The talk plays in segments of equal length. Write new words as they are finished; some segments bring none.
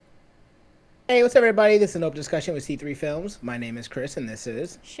Hey, what's up, everybody? This is an open discussion with C3 Films. My name is Chris, and this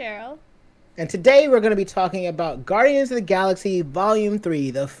is. Cheryl. And today we're going to be talking about Guardians of the Galaxy Volume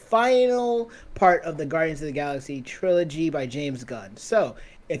 3, the final part of the Guardians of the Galaxy trilogy by James Gunn. So,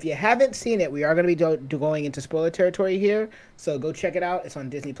 if you haven't seen it, we are going to be going into spoiler territory here. So, go check it out. It's on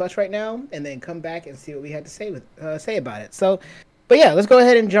Disney Plus right now, and then come back and see what we had to say about it. So, but yeah, let's go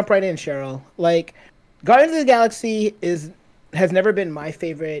ahead and jump right in, Cheryl. Like, Guardians of the Galaxy has never been my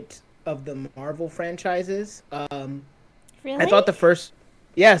favorite of the Marvel franchises. I Really? thought the first,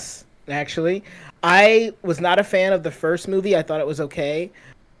 yes, actually, I was not a fan of the first movie. I thought it was okay.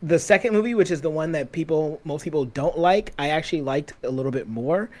 The second movie, which is the one that most people don't like, I actually liked a little bit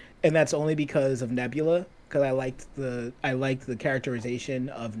more, and that's only because of Nebula. Because I liked the characterization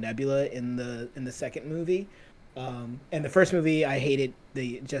of Nebula in the second movie. And the first movie, I hated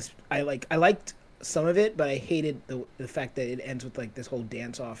I liked some of it, but I hated the fact that it ends with like this whole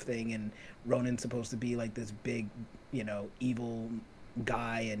dance off thing, and Ronan's supposed to be like this big, evil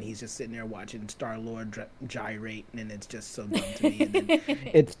guy, and he's just sitting there watching Star Lord gyrate, and it's just so dumb to me. And then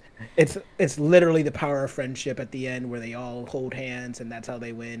it's it's literally the power of friendship at the end, where they all hold hands, and that's how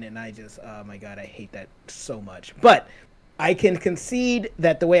they win. And I just, oh my god, I hate that so much. But I can concede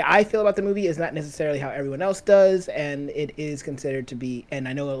that the way I feel about the movie is not necessarily how everyone else does, and it is considered to be. And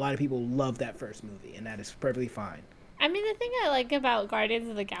I know a lot of people love that first movie, and that is perfectly fine. I mean, the thing I like about Guardians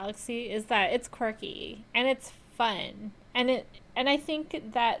of the Galaxy is that it's quirky and it's fun. And I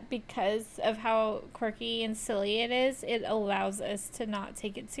think that because of how quirky and silly it is, it allows us to not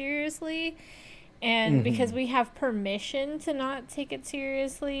take it seriously. And because Mm-hmm. we have permission to not take it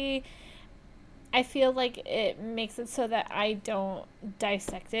seriously, I feel like it makes it so that I don't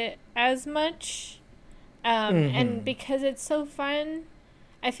dissect it as much. And Mm-hmm. because it's so fun,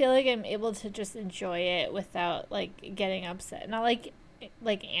 I feel like I'm able to just enjoy it without like getting upset. Not like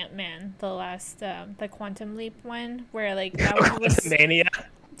Ant Man, the last the Quantum Leap one, where like that one was Mania.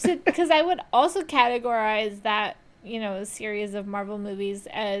 because I would also categorize that series of Marvel movies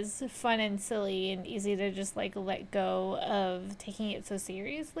as fun and silly and easy to just like let go of taking it so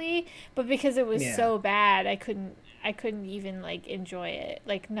seriously. But because it was Yeah. so bad, I couldn't even like enjoy it.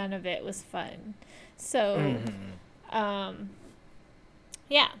 Like none of it was fun. So Mm-hmm. um,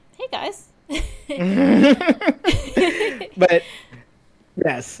 yeah. Hey guys. But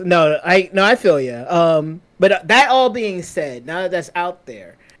yes, no, I feel you. But that all being said, now that that's out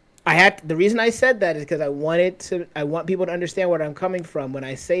there, the reason I said that is because I want people to understand where I'm coming from when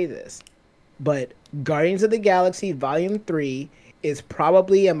I say this. But Guardians of the Galaxy Volume 3 is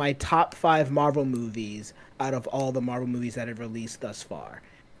probably in my top 5 Marvel movies out of all the Marvel movies that have released thus far.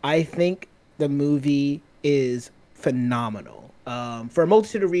 I think the movie is phenomenal, for a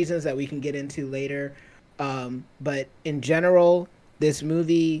multitude of reasons that we can get into later. But in general, this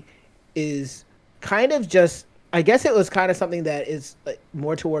movie is kind of just, I guess it was kind of something that is like,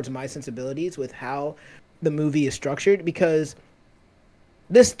 more towards my sensibilities with how the movie is structured, because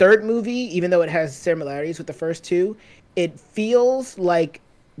this third movie, even though it has similarities with the first two, it feels like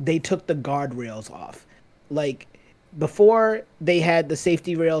they took the guardrails off. Like before, they had the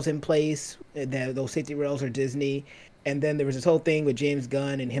safety rails in place. Those safety rails are Disney, and then there was this whole thing with James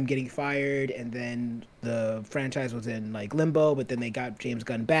Gunn and him getting fired, and then the franchise was in like limbo. But then they got James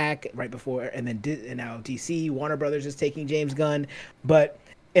Gunn back right before, and now DC Warner Brothers is taking James Gunn. But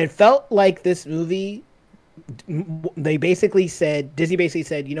it felt like this movie, they basically said, Disney basically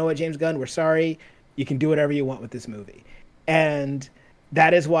said, you know what, James Gunn, we're sorry, you can do whatever you want with this movie. And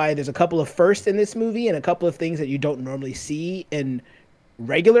that is why there's a couple of firsts in this movie, and a couple of things that you don't normally see in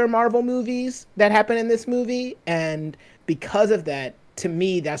regular Marvel movies that happen in this movie. And because of that, to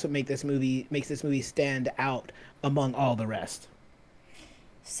me, that's what makes this movie stand out among all the rest.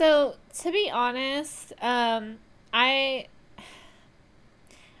 So to be honest, I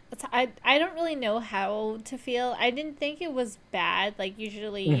I don't really know how to feel. I didn't think it was bad. Like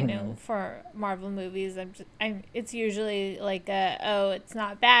usually, Mm-hmm. for Marvel movies, I'm it's usually like oh, it's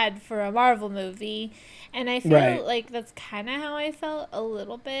not bad for a Marvel movie. And I feel Right. like that's kind of how I felt a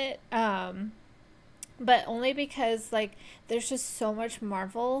little bit. But only because like there's just so much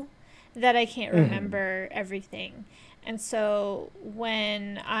Marvel that I can't Mm-hmm. remember everything. And so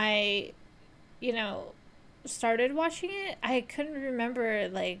when I, you know, started watching it, I couldn't remember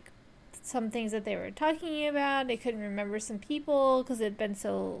like some things that they were talking about. I couldn't remember some people because it'd been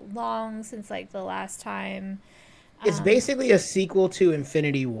so long since like the last time. It's Um, basically a sequel to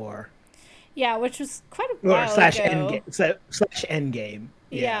Infinity War, yeah, which was quite a or while slash ago. Endgame, slash Endgame.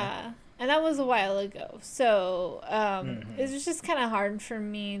 Yeah. Yeah, and that was a while ago. So it Mm-hmm. was just kind of hard for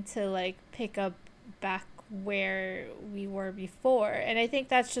me to like pick up back where we were before. And I think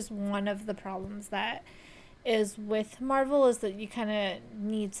that's just one of the problems that is with Marvel, is that you kind of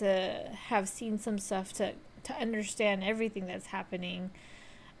need to have seen some stuff to understand everything that's happening.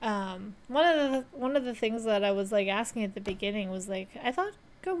 One of the things that I was like asking at the beginning was like, I thought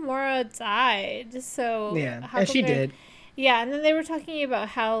Gamora died, so Yeah, how and come she they're, did. yeah, and then they were talking about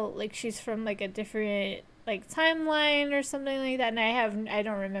how like she's from like a different like timeline or something like that, and I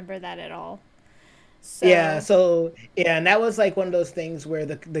don't remember that at all. Yeah, So so yeah, and that was like one of those things where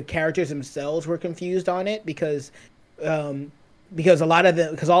the characters themselves were confused on it um because a lot of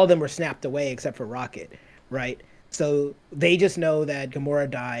them because all of them were snapped away except for Rocket, right? So they just know that Gamora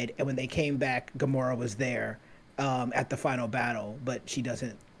died, and when they came back, Gamora was there at the final battle, but she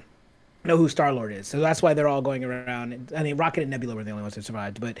doesn't know who Star Lord is. So that's why they're all going around. I mean, Rocket and Nebula were the only ones that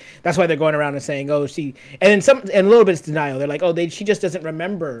survived, but that's why they're going around and saying, "Oh, she," and then some, and a little bit of denial. They're like, "Oh, she just doesn't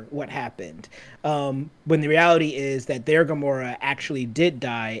remember what happened." When the reality is that their Gamora actually did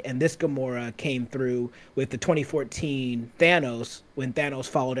die, and this Gamora came through with the 2014 Thanos when Thanos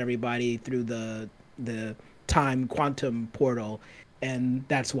followed everybody through the time quantum portal, and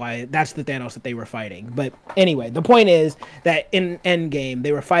that's the Thanos that they were fighting. But anyway, the point is that in Endgame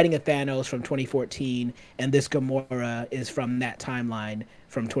they were fighting a Thanos from 2014, and this Gamora is from that timeline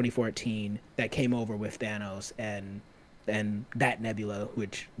from 2014 that came over with Thanos and that Nebula,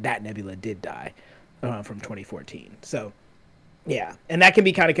 which that Nebula did die from 2014. So yeah, and that can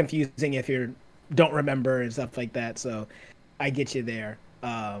be kind of confusing if you don't remember and stuff like that. So I get you there.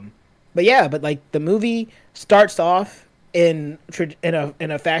 But yeah, but like the movie starts off in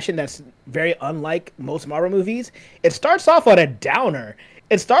a fashion that's very unlike most Marvel movies. It starts off on a downer.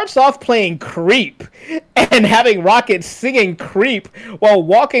 It starts off playing Creep and having Rocket singing Creep while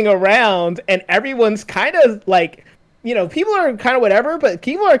walking around, and everyone's kind of like, people are kind of whatever, but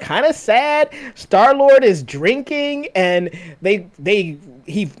people are kind of sad. Star Lord is drinking, and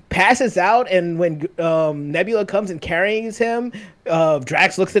he passes out, and when Nebula comes and carries him,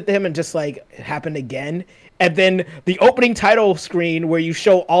 Drax looks at him and just like, it happened again. And then the opening title screen where you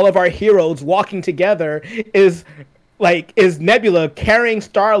show all of our heroes walking together is Nebula carrying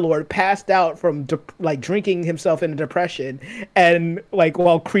Star-Lord passed out from like drinking himself into depression, and like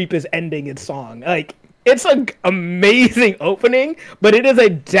while Creep is ending its song. Like, it's an amazing opening, but it is a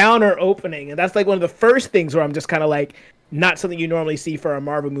downer opening, and that's like one of the first things where I'm just kind of like, not something you normally see for a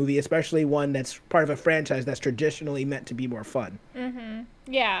Marvel movie, especially one that's part of a franchise that's traditionally meant to be more fun.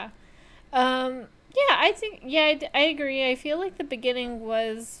 yeah. Yeah, I think, yeah, I agree. I feel like the beginning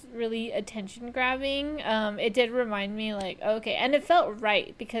was really attention grabbing. It did remind me, like, okay, and it felt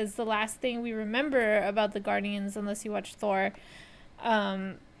right because the last thing we remember about the Guardians, unless you watch Thor,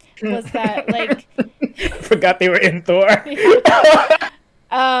 was that, like, Forgot they were in Thor.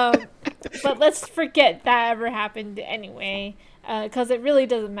 but let's forget that ever happened anyway, because it really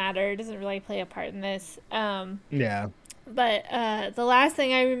doesn't matter. It doesn't really play a part in this. Yeah. But the last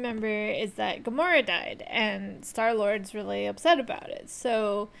thing I remember is that Gamora died, and Star Lord's really upset about it.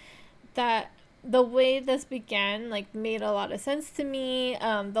 So that the way this began like made a lot of sense to me.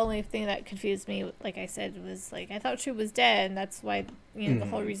 The only thing that confused me, like I said, was like I thought she was dead, and that's why the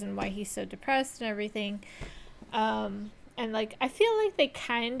whole reason why he's so depressed and everything. And like I feel like they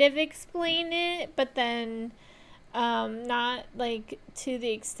kind of explain it, but then not like to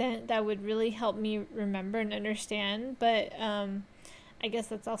the extent that would really help me remember and understand. But I guess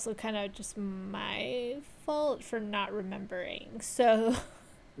that's also kind of just my fault for not remembering. So,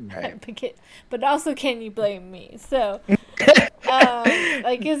 Right. but also, can you blame me? So,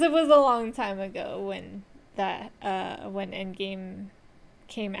 like, because it was a long time ago when when Endgame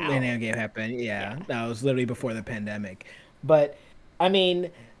came out. When Endgame happened, yeah, Yeah. that was literally before the pandemic. But I mean,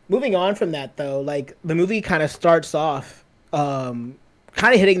 moving on from that though, like the movie kind of starts off, kind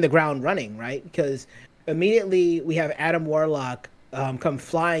of hitting the ground running, right? Because immediately we have Adam Warlock come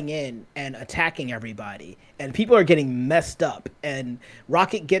flying in and attacking everybody, and people are getting messed up, and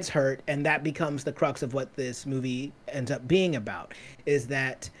Rocket gets hurt, and that becomes the crux of what this movie ends up being about. Is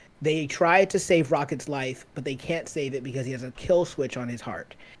that they try to save Rocket's life, but they can't save it because he has a kill switch on his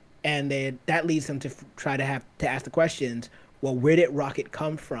heart, and that leads them to try to have to ask the questions. Well, where did Rocket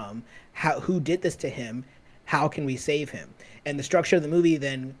come from? Who did this to him? How can we save him? And the structure of the movie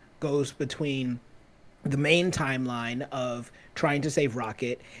then goes between the main timeline of trying to save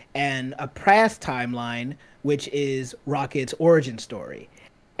Rocket and a past timeline, which is Rocket's origin story.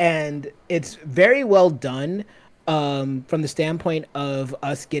 And it's very well done, from the standpoint of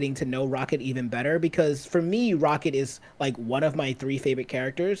us getting to know Rocket even better, because for me, Rocket is like one of my three favorite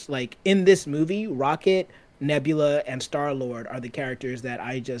characters. Like in this movie, Rocket, Nebula and Star-Lord are the characters that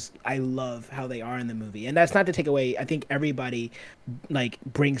I love how they are in the movie. And that's not to take away, I think everybody like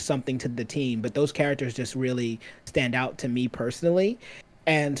brings something to the team, but those characters just really stand out to me personally.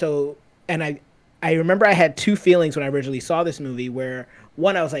 And so and I remember I had two feelings when I originally saw this movie where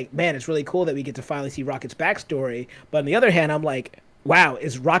one I was like, man, it's really cool that we get to finally see Rocket's backstory, but on the other hand, I'm like, wow,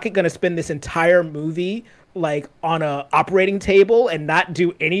 is Rocket going to spend this entire movie like on a operating table and not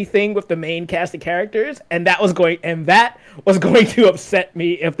do anything with the main cast of characters? And that was going to upset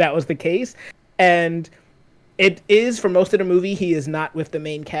me if that was the case. And it is for most of the movie he is not with the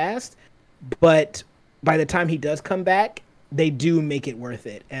main cast, but by the time he does come back, they do make it worth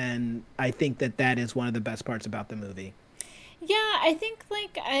it. And I think that that is one of the best parts about the movie. Yeah, I think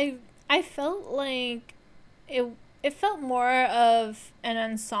like I felt like it it felt more of an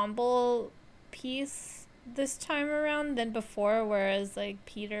ensemble piece this time around than before, whereas like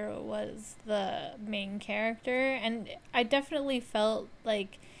Peter was the main character, and I definitely felt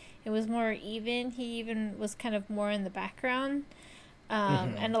like it was more even. He even was kind of more in the background,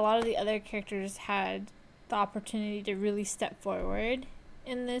 Hmm. and a lot of the other characters had the opportunity to really step forward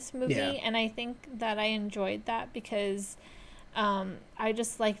in this Yeah. movie, and I think that I enjoyed that because I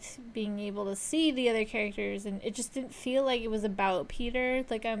just liked being able to see the other characters, and it just didn't feel like it was about Peter.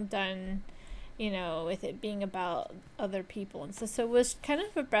 Like I'm done, with it being about other people and so it was kind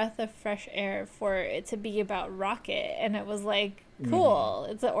of a breath of fresh air for it to be about Rocket, and it was like Hmm. cool.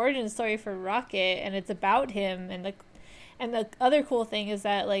 It's an origin story for Rocket, and it's about him, and the other cool thing is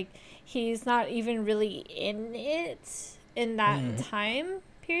that like he's not even really in it in that Hmm. time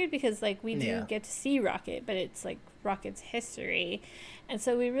period, because like we do Yeah. get to see Rocket, but it's like Rocket's history. And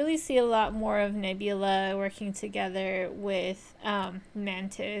so we really see a lot more of Nebula working together with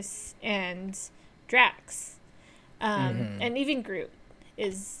Mantis and Drax. Hmm. And even Groot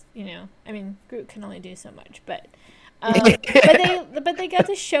is, I mean, Groot can only do so much, but they got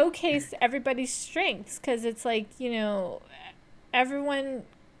to showcase everybody's strengths, because it's like, everyone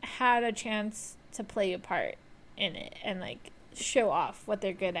had a chance to play a part in it and like show off what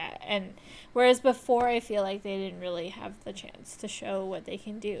they're good at. And whereas before, I feel like they didn't really have the chance to show what they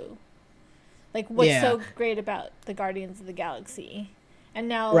can do. Like what's Yeah. so great about the Guardians of the Galaxy. And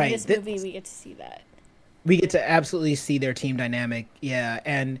now in Right. this movie we get to see that. We get to absolutely see their team dynamic. Yeah,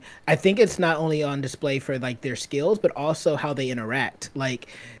 and I think it's not only on display for like their skills but also how they interact. Like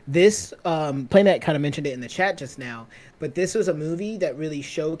this Planet kind of mentioned it in the chat just now, but this was a movie that really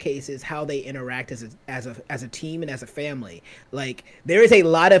showcases how they interact as a team and as a family. Like there is a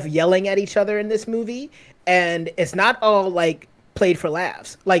lot of yelling at each other in this movie, and it's not all like played for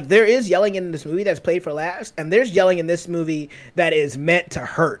laughs. Like there is yelling in this movie that's played for laughs, and there's yelling in this movie that is meant to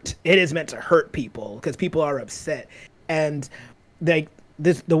hurt. It is meant to hurt people because people are upset. And like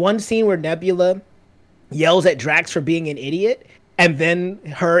the one scene where Nebula yells at Drax for being an idiot, and then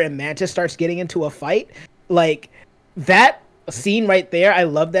her and Mantis starts getting into a fight. Like that scene right there, I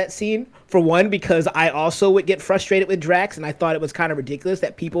love that scene. For one, because I also would get frustrated with Drax, and I thought it was kind of ridiculous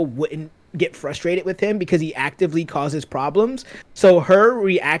that people wouldn't get frustrated with him because he actively causes problems. So her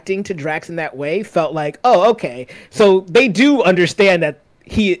reacting to Drax in that way felt like, oh, okay. So they do understand that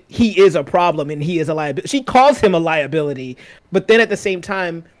he is a problem and he is a liability. She calls him a liability, but then at the same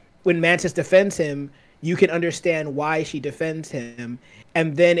time, when Mantis defends him, you can understand why she defends him,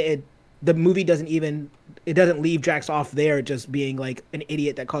 and then the movie doesn't leave Drax off there just being like an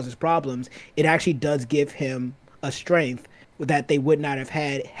idiot that causes problems. It actually does give him a strength that they would not have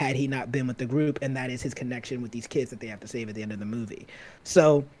had he not been with the group, and that is his connection with these kids that they have to save at the end of the movie.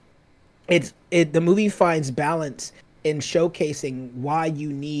 So the movie finds balance in showcasing why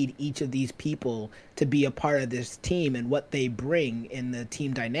you need each of these people to be a part of this team and what they bring in the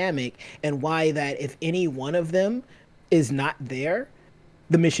team dynamic, and why that if any one of them is not there,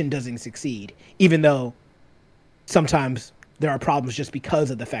 the mission doesn't succeed, even though sometimes there are problems just because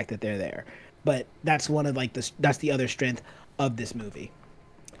of the fact that they're there. But that's one of like that's the other strength of this movie.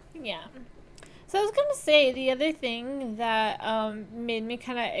 Yeah. So I was gonna say the other thing that made me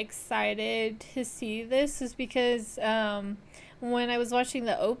kind of excited to see this is because when I was watching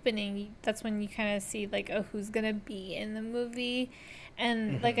the opening, that's when you kind of see like, oh, who's gonna be in the movie,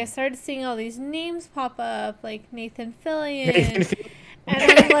 and like I Mm-hmm. started seeing all these names pop up, like Nathan Nathan Fillion, Fielder. and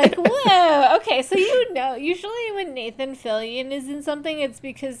I'm like, whoa, okay, so usually when Nathan Fillion is in something, it's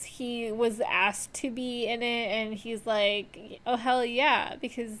because he was asked to be in it, and he's like, oh, hell yeah,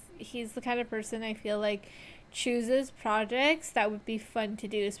 because he's the kind of person I feel like chooses projects that would be fun to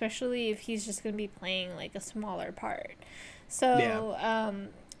do, especially if he's just going to be playing like a smaller part. Yeah. So,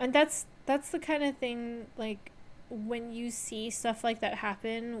 and that's the kind of thing, like, when you see stuff like that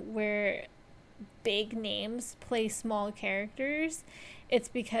happen where big names play small characters, it's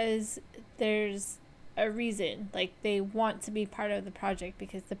because there's a reason. Like, they want to be part of the project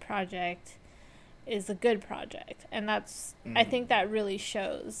because the project is a good project. And that's, I think that really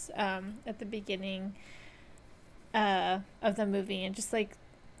shows at the beginning of the movie. And just like,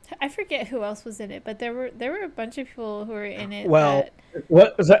 I forget who else was in it, but there were a bunch of people who were in it. Well,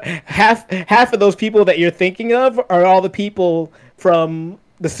 what was that? Half of those people that you're thinking of are all the people from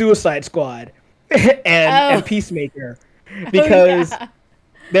the Suicide Squad and Peacemaker, because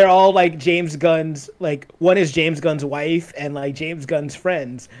they're all like James Gunn's, like one is James Gunn's wife and like James Gunn's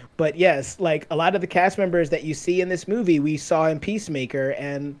friends. But yes, like a lot of the cast members that you see in this movie, we saw in Peacemaker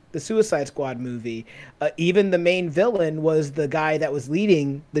and the Suicide Squad movie. Even the main villain was the guy that was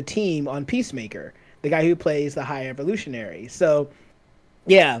leading the team on Peacemaker, the guy who plays the High Evolutionary. So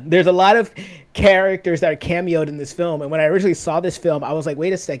yeah, there's a lot of characters that are cameoed in this film. And when I originally saw this film, I was like,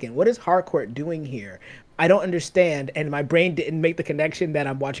 wait a second, what is Harcourt doing here? I don't understand. And my brain didn't make the connection that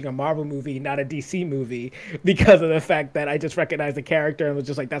I'm watching a Marvel movie, not a DC movie, because of the fact that I just recognized the character and was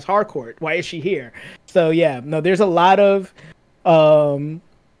just like, that's Harcourt. Why is she here? So yeah, no, there's a lot of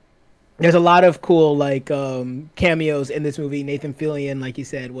cool like cameos in this movie. Nathan Fillion, like you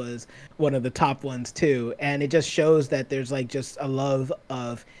said, was one of the top ones too. And it just shows that there's like just a love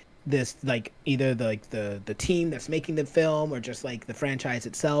of this, like either the team that's making the film or just like the franchise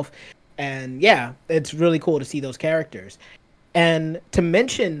itself. And yeah, it's really cool to see those characters. And to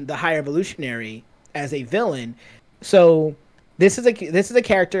mention the High Evolutionary as a villain, so this is a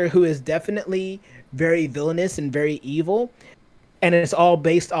character who is definitely very villainous and very evil, and it's all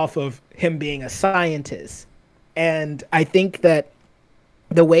based off of him being a scientist. And I think that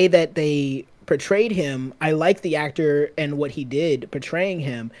the way that they portrayed him, I like the actor and what he did portraying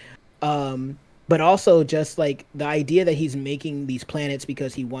him. But also just like the idea that he's making these planets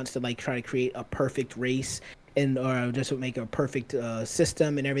because he wants to like try to create a perfect race and or just make a perfect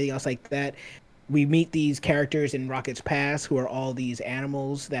system and everything else like that. We meet these characters in Rocket's past who are all these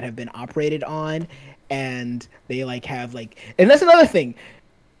animals that have been operated on, and they like have like, and that's another thing.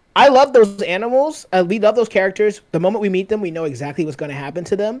 I love those animals. We love those characters. The moment we meet them, we know exactly what's going to happen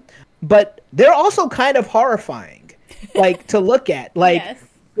to them. But they're also kind of horrifying, like to look at. Like yes.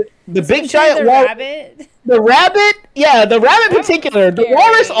 the big giant rabbit. The rabbit, yeah, the rabbit in particular. The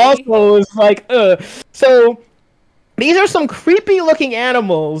walrus also is like, So these are some creepy looking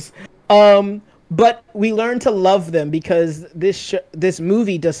animals. But we learn to love them because this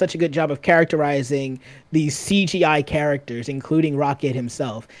movie does such a good job of characterizing these CGI characters, including Rocket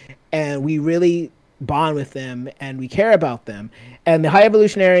himself. And we really bond with them and we care about them. And the High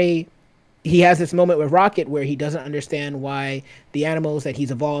Evolutionary, he has this moment with Rocket where he doesn't understand why the animals that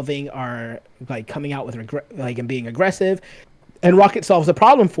he's evolving are like coming out with and being aggressive. And Rocket solves the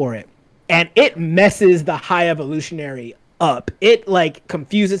problem for it. And it messes the High Evolutionary up. It like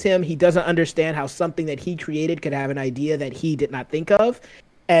confuses him. He doesn't understand how something that he created could have an idea that he did not think of.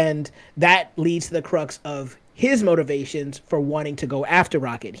 And that leads to the crux of his motivations for wanting to go after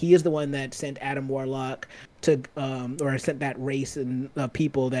Rocket. He is the one that sent Adam Warlock to, or sent that race and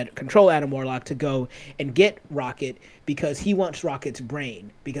people that control Adam Warlock to go and get Rocket because he wants Rocket's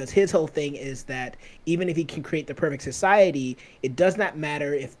brain. Because his whole thing is that even if he can create the perfect society, it does not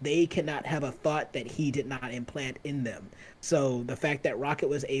matter if they cannot have a thought that he did not implant in them. So the fact that Rocket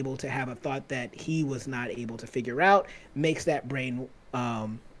was able to have a thought that he was not able to figure out makes that brain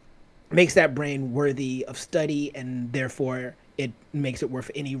worthy of study, and therefore it makes it worth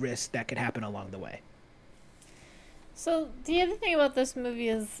any risk that could happen along the way. So the other thing about this movie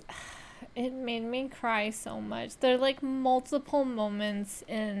is it made me cry so much. There are like multiple moments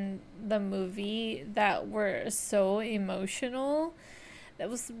in the movie that were so emotional.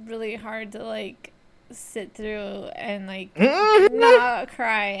 That was really hard to like sit through and like not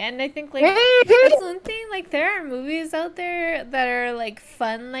cry. And I think like that's one thing, like there are movies out there that are like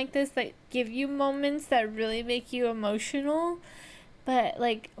fun like this that give you moments that really make you emotional, but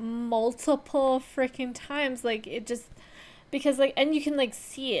like multiple freaking times, like it just, because like, and you can like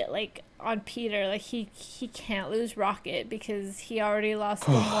see it like on Peter, like he can't lose Rocket because he already lost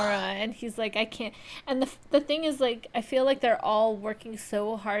Gamora, and he's like, I can't. And the thing is, like, I feel like they're all working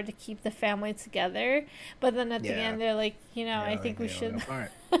so hard to keep the family together, but then at the end they're like, you know, I think we should.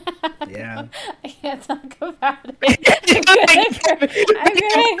 Yeah, I can't talk about it. I'm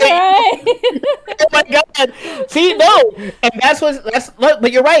gonna cry. Oh my god! See, no, and that's.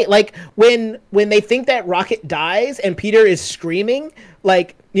 But you're right. Like when they think that Rocket dies and Peter is screaming,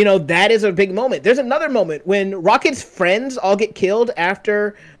 like, you know, that is a big moment. There's another moment when Rocket's friends all get killed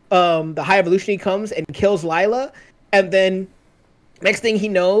after the High Evolutionary comes and kills Lila, and then Next thing he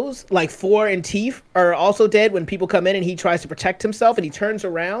knows, like Thor and Teef are also dead when people come in and he tries to protect himself and he turns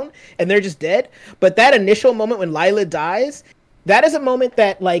around and they're just dead. But that initial moment when Lila dies, that is a moment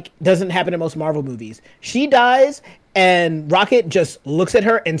that like doesn't happen in most Marvel movies. She dies and Rocket just looks at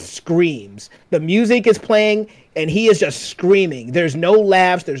her and screams. The music is playing and he is just screaming. There's no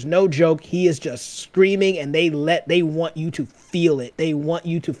laughs, there's no joke. He is just screaming and they want you to feel it. They want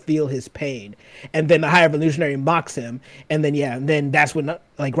you to feel his pain. And then the High Evolutionary mocks him and then yeah, and then that's when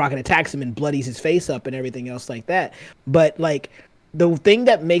like Rocket attacks him and bloodies his face up and everything else like that. But like the thing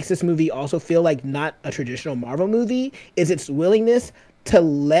that makes this movie also feel like not a traditional Marvel movie is its willingness to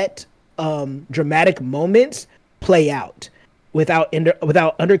let dramatic moments play out without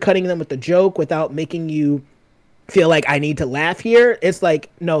undercutting them with the joke, without making you feel like I need to laugh here. It's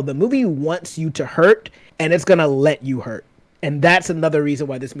like no, the movie wants you to hurt, and it's gonna let you hurt, and that's another reason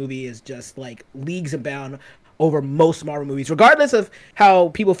why this movie is just like leagues abound over most Marvel movies, regardless of how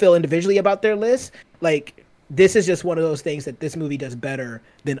people feel individually about their list. Like this is just one of those things that this movie does better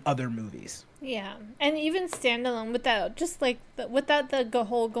than other movies. Yeah, and even standalone without just like without the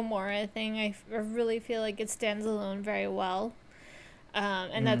whole Gamora thing, I really feel like it stands alone very well.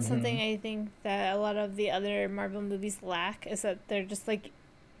 And that's something I think that a lot of the other Marvel movies lack is that they're just like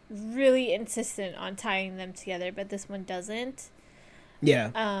really insistent on tying them together, but this one doesn't.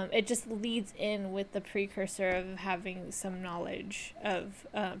 Yeah. It just leads in with the precursor of having some knowledge of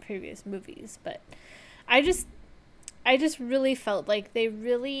previous movies, but I just I just really felt like they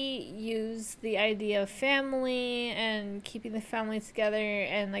really used the idea of family and keeping the family together,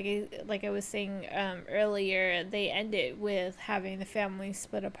 and like I was saying earlier, they end it with having the family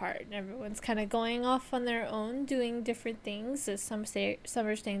split apart and everyone's kind of going off on their own, doing different things. So some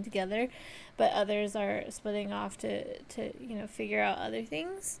are staying together, but others are splitting off to figure out other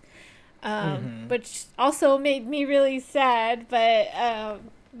things, which also made me really sad, but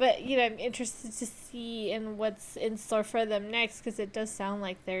I'm interested to see in what's in store for them next, because it does sound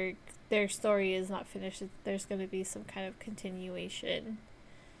like their story is not finished. There's going to be some kind of continuation.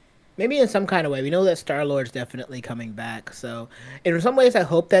 Maybe in some kind of way. We know that Star Lord's definitely coming back. So, in some ways, I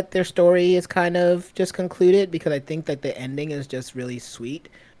hope that their story is kind of just concluded, because I think that the ending is just really sweet.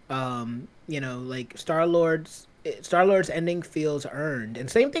 Like Star Lord's ending feels earned, and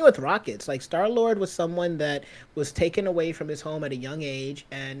same thing with Rockets. Like Star Lord was someone that was taken away from his home at a young age,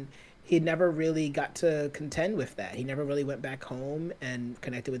 and he never really got to contend with that. He never really went back home and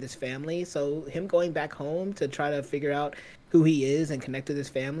connected with his family. So him going back home to try to figure out who he is and connect with his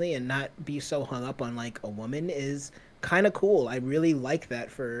family and not be so hung up on like a woman is kind of cool. I really like that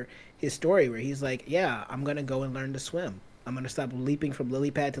for his story, where he's like, yeah, I'm gonna go and learn to swim. I'm gonna stop leaping from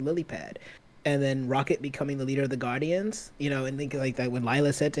lily pad to lily pad. And then Rocket becoming the leader of the Guardians, and think like that when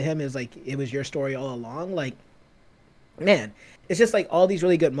Lila said to him, is like, it was your story all along. Like, man, it's just like all these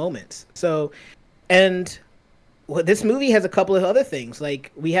really good moments. So, and this movie has a couple of other things.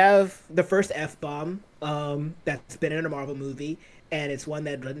 Like, we have the first F-bomb that's been in a Marvel movie, and it's one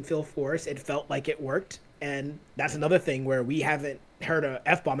that doesn't feel forced. It felt like it worked. And that's another thing where we haven't heard a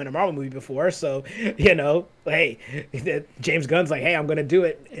F-bomb in a Marvel movie before. So, hey, James Gunn's like, hey, I'm going to do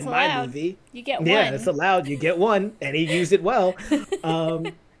it It's in allowed. my movie. You get one. Yeah, it's allowed. You get one. And he used it well.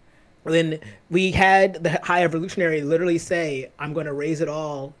 Then we had the High Evolutionary literally say, I'm going to raise it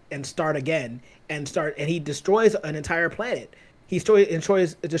all and start again. And he destroys an entire planet. He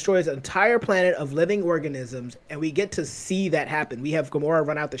destroys an entire planet of living organisms, and we get to see that happen. We have Gamora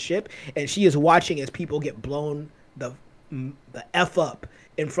run out the ship, and she is watching as people get blown the F up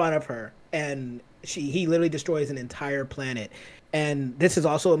in front of her, and he literally destroys an entire planet. And this is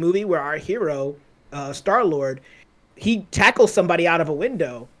also a movie where our hero, Star-Lord, he tackles somebody out of a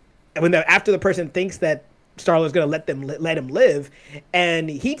window, and after the person thinks that Star-Lord's gonna let him live, and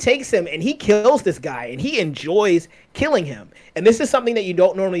he takes him and he kills this guy, and he enjoys killing him. And this is something that you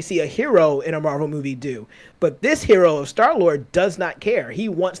don't normally see a hero in a Marvel movie do. But this hero of Star-Lord does not care. He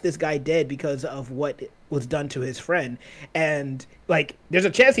wants this guy dead because of what was done to his friend. And like, there's a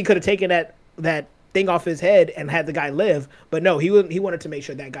chance he could have taken that thing off his head and had the guy live, but no, he wanted to make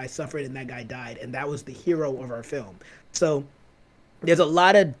sure that guy suffered and that guy died, and that was the hero of our film. So there's a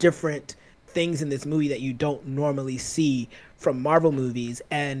lot of different things in this movie that you don't normally see from Marvel movies,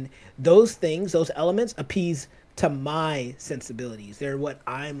 and those elements appease to my sensibilities. They're what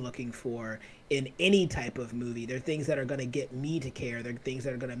I'm looking for in any type of movie. They're things that are going to get me to care. They're things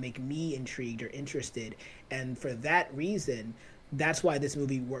that are going to make me intrigued or interested, and for that reason, that's why this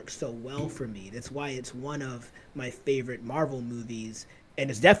movie works so well for me. That's why it's one of my favorite Marvel movies, and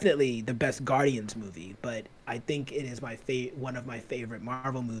it's definitely the best Guardians movie. But I think it is one of my favorite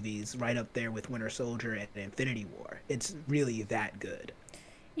Marvel movies, right up there with Winter Soldier and Infinity War. It's really that good.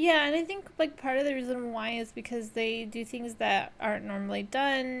 Yeah, and I think like part of the reason why is because they do things that aren't normally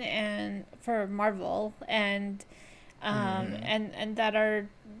done and for Marvel Hmm. and that are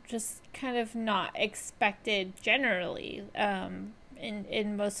just kind of not expected generally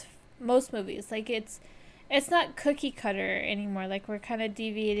in most movies. Like it's not cookie cutter anymore. Like we're kind of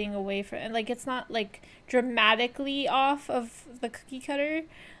deviating away from, and like it's not like dramatically off of the cookie cutter,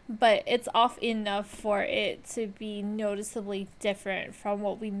 but it's off enough for it to be noticeably different from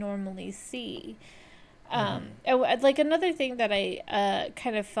what we normally see. Hmm. Like another thing that I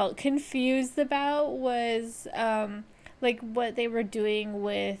kind of felt confused about was like what they were doing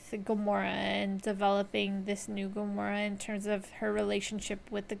with Gamora and developing this new Gamora in terms of her relationship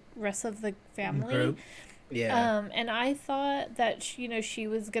with the rest of the family. Group. Yeah. And I thought that she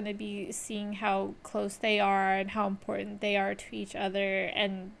was gonna be seeing how close they are and how important they are to each other,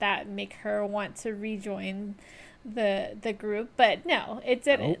 and that make her want to rejoin the group. But no, it Oh,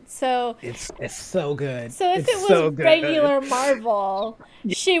 didn't. So it's so good. so if It's it was so good. regular Marvel,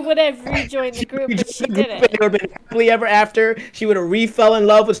 she would have rejoined the She group, but rejoined she the group and didn't. it would have been happily ever after. She would have re-fell in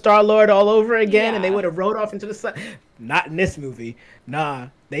love with Star Lord all over again, and they Yeah. would have rode off into the sun. Not in this movie. Nah,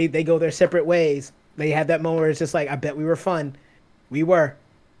 they go their separate ways. They have that moment where it's just like, I bet we were fun. We were,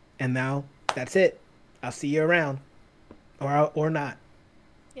 and now that's it. I'll see you around, or not.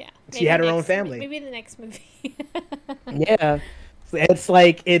 Yeah. She had her own family. Maybe the next movie. Yeah, it's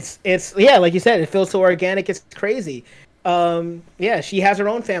like it's yeah, like you said, it feels so organic. It's crazy. Yeah, she has her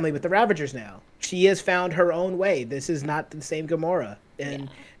own family with the Ravagers now. She has found her own way. This is not the same Gamora, Yeah.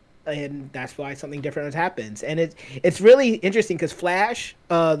 and that's why something different has happens. And it's really interesting because Flash,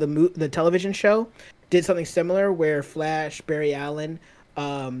 the television show, did something similar where Flash Barry Allen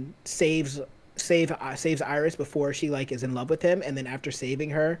saves Iris before she like is in love with him, and then after saving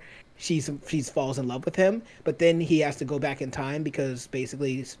her, she's falls in love with him. But then he has to go back in time because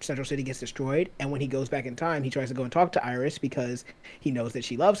basically Central City gets destroyed, and when he goes back in time, he tries to go and talk to Iris because he knows that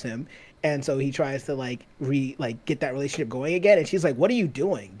she loves him, and so he tries to get that relationship going again, and she's like, "What are you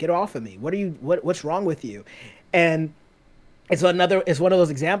doing? Get off of me! What's wrong with you?" And it's one of those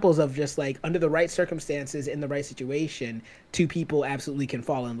examples of just like under the right circumstances in the right situation, two people absolutely can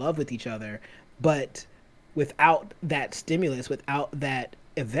fall in love with each other, but without that stimulus, without that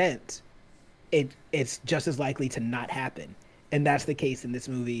event, it's just as likely to not happen. And that's the case in this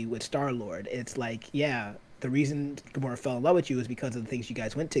movie with Star Lord. It's like, yeah, the reason Gamora fell in love with you is because of the things you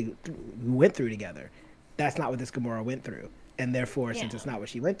guys went through together. That's not what this Gamora went through, and therefore, since Yeah. it's not what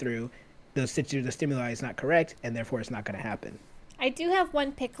she went through, the stimuli is not correct, and therefore, it's not going to happen. I do have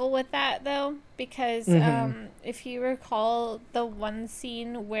one pickle with that though, because Hmm. if you recall the one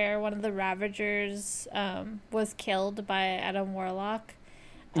scene where one of the Ravagers was killed by Adam Warlock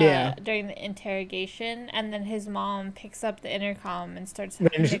Yeah. during the interrogation, and then his mom picks up the intercom and starts Then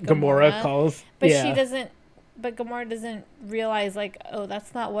talking to Gamora Gamora, calls. but she Yeah. doesn't. But Gamora doesn't realize like, oh,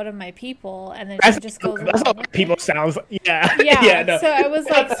 that's not one of my people, and then she That's just goes that's how along with people it. sounds. Yeah. Yeah. Yeah, No. so I was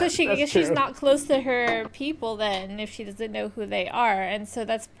like, so I That's guess she's true. not close to her people then if she doesn't know who they are, and so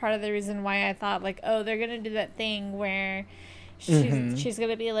that's part of the reason why I thought like, oh, they're gonna do that thing where Hmm. she's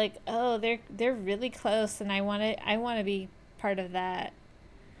gonna be like, oh, they're really close, and I want to be part of that,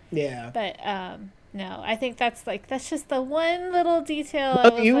 Yeah. but no, I think that's just the one little detail I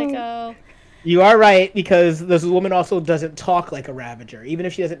No, was like, oh, you are right because this woman also doesn't talk like a Ravager. Even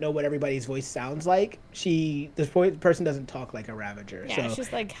if she doesn't know what everybody's voice sounds like, person doesn't talk like a Ravager. yeah, So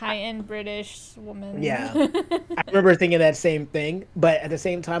she's like high end British woman. yeah, I remember thinking that same thing, but at the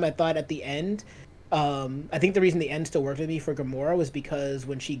same time, I thought at the end, I think the reason the end still worked with me for Gamora was because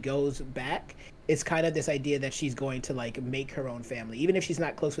when she goes back, it's kind of this idea that she's going to like make her own family, even if she's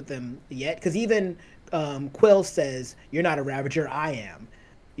not close with them yet. Because even Quill says, "You're not a Ravager, I am,"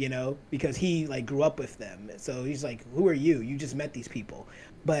 because he like grew up with them. So he's like, "Who are you? You just met these people."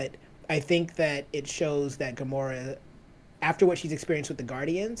 But I think that it shows that Gamora, after what she's experienced with the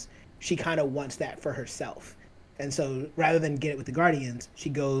Guardians, she kind of wants that for herself. And so rather than get it with the Guardians, she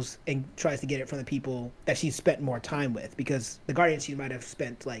goes and tries to get it from the people that she's spent more time with. Because the Guardians she might have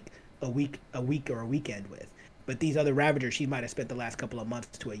spent like a week or a weekend with, but these other Ravagers she might have spent the last couple of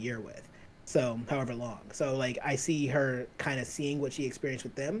months to a year with. So however long. So like I see her kind of seeing what she experienced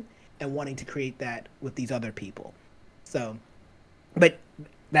with them and wanting to create that with these other people. So, but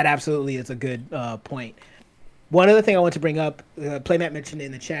that absolutely is a good point. One other thing I want to bring up, Playmat mentioned it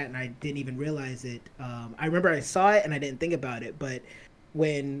in the chat, and I didn't even realize it. I remember I saw it and I didn't think about it, but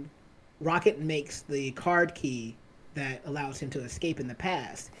when Rocket makes the card key that allows him to escape in the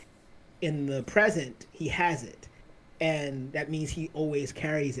past. In the present, he has it, and that means he always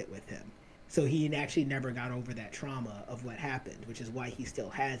carries it with him. So he actually never got over that trauma of what happened, which is why he still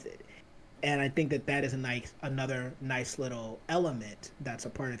has it. And I think that that is another nice little element that's a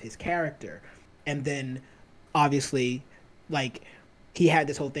part of his character. And then, obviously, like he had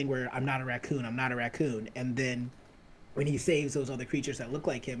this whole thing where I'm not a raccoon, I'm not a raccoon, and then when he saves those other creatures that look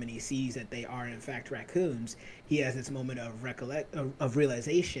like him and he sees that they are in fact raccoons, he has this moment of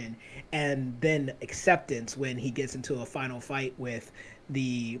realization and then acceptance when he gets into a final fight with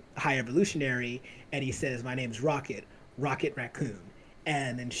the High Evolutionary and he says, "My name's Rocket, Rocket Raccoon,"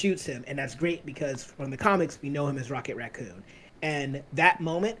 and then shoots him. And that's great because from the comics we know him as Rocket Raccoon. And that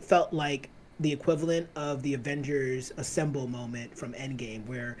moment felt like the equivalent of the Avengers Assemble moment from Endgame,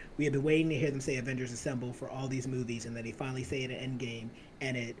 where we have been waiting to hear them say Avengers Assemble for all these movies, and then they finally say it at Endgame,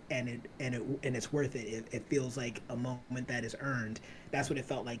 and it's worth it. It feels like a moment that is earned. That's what it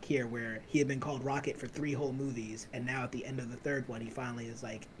felt like here, where he had been called Rocket for 3 whole movies, and now at the end of the third one, he finally is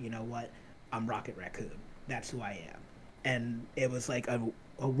like, you know what, I'm Rocket Raccoon. That's who I am, and it was like a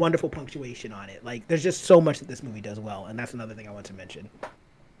wonderful punctuation on it. Like, there's just so much that this movie does well, and that's another thing I want to mention.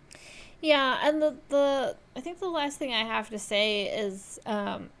 Yeah, and the I think the last thing I have to say is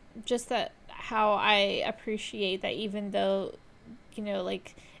just that how I appreciate that even though,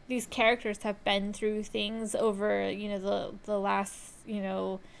 like these characters have been through things over, the last,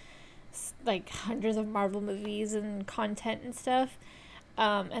 like hundreds of Marvel movies and content and stuff.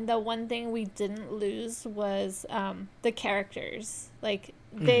 And the one thing we didn't lose was the characters. Like,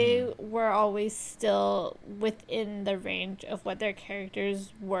 they were always still within the range of what their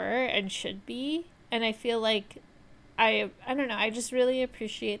characters were and should be. And I feel like, I don't know, I just really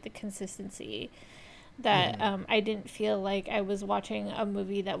appreciate the consistency that I didn't feel like I was watching a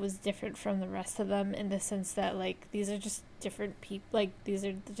movie that was different from the rest of them, in the sense that, like, these are just different people. Like, these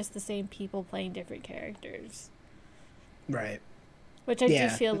are just the same people playing different characters. Right. Which I do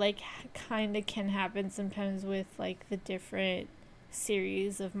feel like kind of can happen sometimes with, like, the different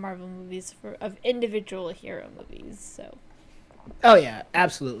series of Marvel movies of individual hero movies. So. Oh yeah,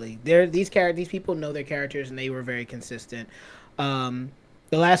 absolutely. These people know their characters and they were very consistent.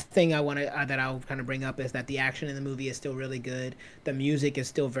 The last thing I want to that I'll kind of bring up is that the action in the movie is still really good. The music is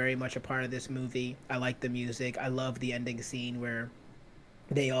still very much a part of this movie. I like the music. I love the ending scene where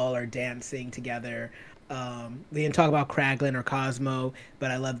they all are dancing together. We didn't talk about Kraglin or Cosmo,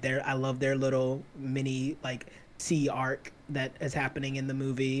 but I love their little mini like sea arc that is happening in the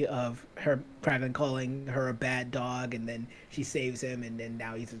movie of her Kraglin calling her a bad dog, and then she saves him, and then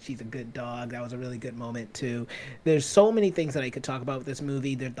now she's a good dog. That was a really good moment too. There's so many things that I could talk about with this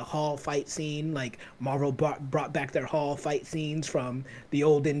movie. There's the hall fight scene, like Marvel brought back their hall fight scenes from the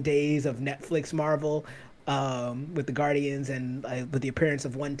olden days of Netflix Marvel. With the Guardians and with the appearance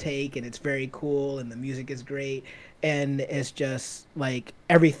of One Take, and it's very cool, and the music is great, and it's just like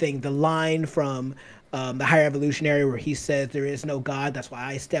everything. The line from the Higher Evolutionary where he says there is no God, that's why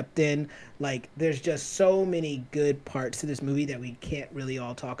I stepped in. Like, there's just so many good parts to this movie that we can't really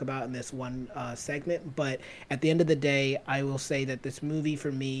all talk about in this one segment. But at the end of the day, I will say that this movie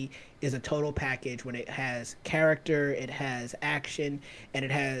for me is a total package when it has character, it has action, and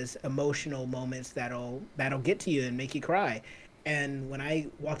it has emotional moments that'll get to you and make you cry. And when I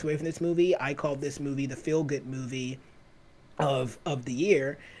walked away from this movie, I called this movie the feel good movie of the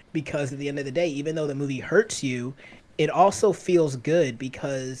year, because at the end of the day, even though the movie hurts you, it also feels good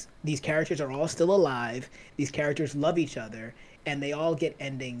because these characters are all still alive. These characters love each other, and they all get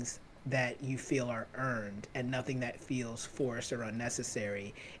endings that you feel are earned and nothing that feels forced or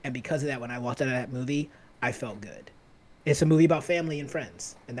unnecessary. And because of that, when I walked out of that movie, I felt good. It's a movie about family and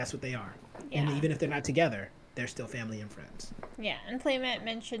friends, and that's what they are. Yeah. And even if they're not together, they're still family and friends. Yeah, and Playmat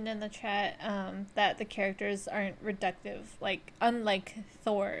mentioned in the chat that the characters aren't reductive, like, unlike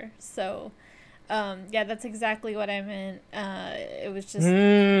Thor. So, yeah, that's exactly what I meant. It was just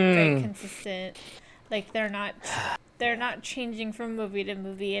very consistent. Like, they're not changing from movie to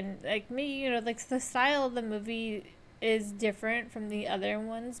movie, and like me, like, the style of the movie is different from the other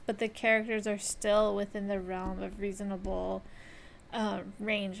ones, but the characters are still within the realm of reasonable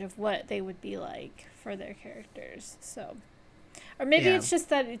range of what they would be like for their characters. So, or maybe it's just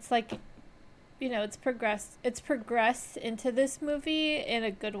that it's like, it's progressed into this movie in a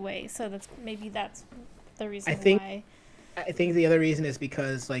good way. So that's the reason why. I think the other reason is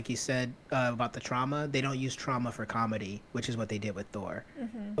because, like you said about the trauma, they don't use trauma for comedy, which is what they did with Thor.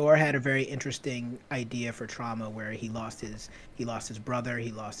 Mm-hmm. Thor had a very interesting idea for trauma, where he lost his brother,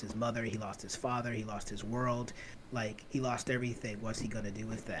 he lost his mother, he lost his father, he lost his world, like he lost everything. What's he gonna do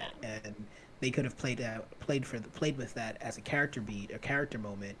with that? And they could have played with that as a character beat, a character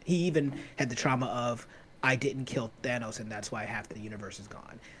moment. He even had the trauma of, I didn't kill Thanos, and that's why half the universe is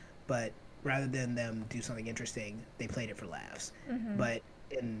gone. But rather than them do something interesting, they played it for laughs. Mm-hmm. But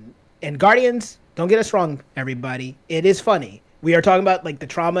in Guardians, don't get us wrong, everybody, it is funny. We are talking about like the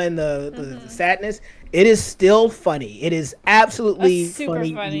trauma and the sadness. It is still funny. It is absolutely funny.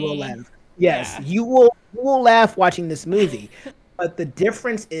 You will laugh. Yes, Yeah. you will laugh watching this movie. But the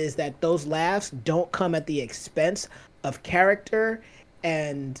difference is that those laughs don't come at the expense of character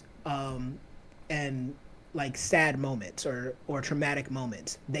and and like sad moments or traumatic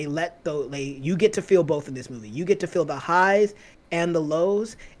moments. You get to feel both in this movie. You get to feel the highs and the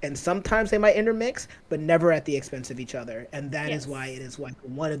lows, and sometimes they might intermix, but never at the expense of each other. And that is why it is like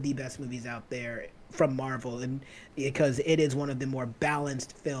one of the best movies out there from Marvel, and because it is one of the more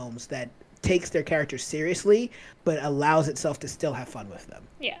balanced films that takes their characters seriously but allows itself to still have fun with them.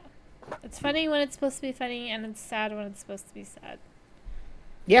 Yeah. It's funny when it's supposed to be funny, and it's sad when it's supposed to be sad.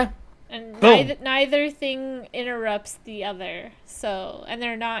 Yeah. And Boom. neither thing interrupts the other. So, and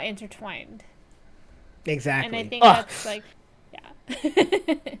they're not intertwined. Exactly. And I think that's like, yeah.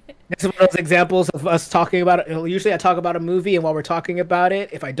 This is one of those examples of us talking about it. Usually I talk about a movie, and while we're talking about it,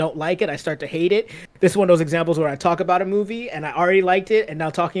 if I don't like it, I start to hate it. This is one of those examples where I talk about a movie, and I already liked it, and now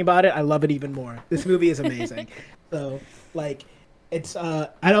talking about it, I love it even more. This movie is amazing. So, like, it's,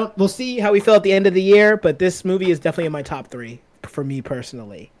 we'll see how we feel at the end of the year, but this movie is definitely in my top 3 for me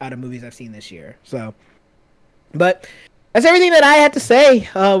personally out of movies I've seen this year. So, but that's everything that I had to say.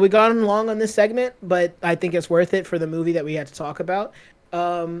 We got long on this segment, but I think it's worth it for the movie that we had to talk about.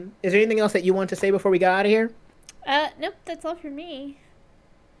 Is there anything else that you want to say before we get out of here? Nope, that's all for me.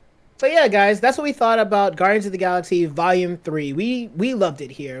 So yeah, guys, that's what we thought about Guardians of the Galaxy Volume 3. We loved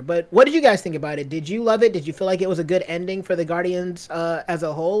it here, but what did you guys think about it? Did you love it? Did you feel like it was a good ending for the Guardians as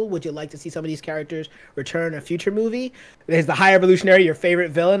a whole? Would you like to see some of these characters return in a future movie? Is the High Evolutionary your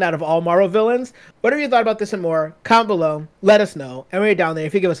favorite villain out of all Marvel villains? Whatever you thought about this and more, comment below, let us know. And when you're down there,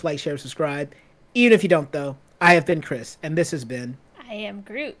 if you give us a like, share, subscribe. Even if you don't, though, I have been Chris, and this has been... I am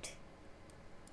Groot.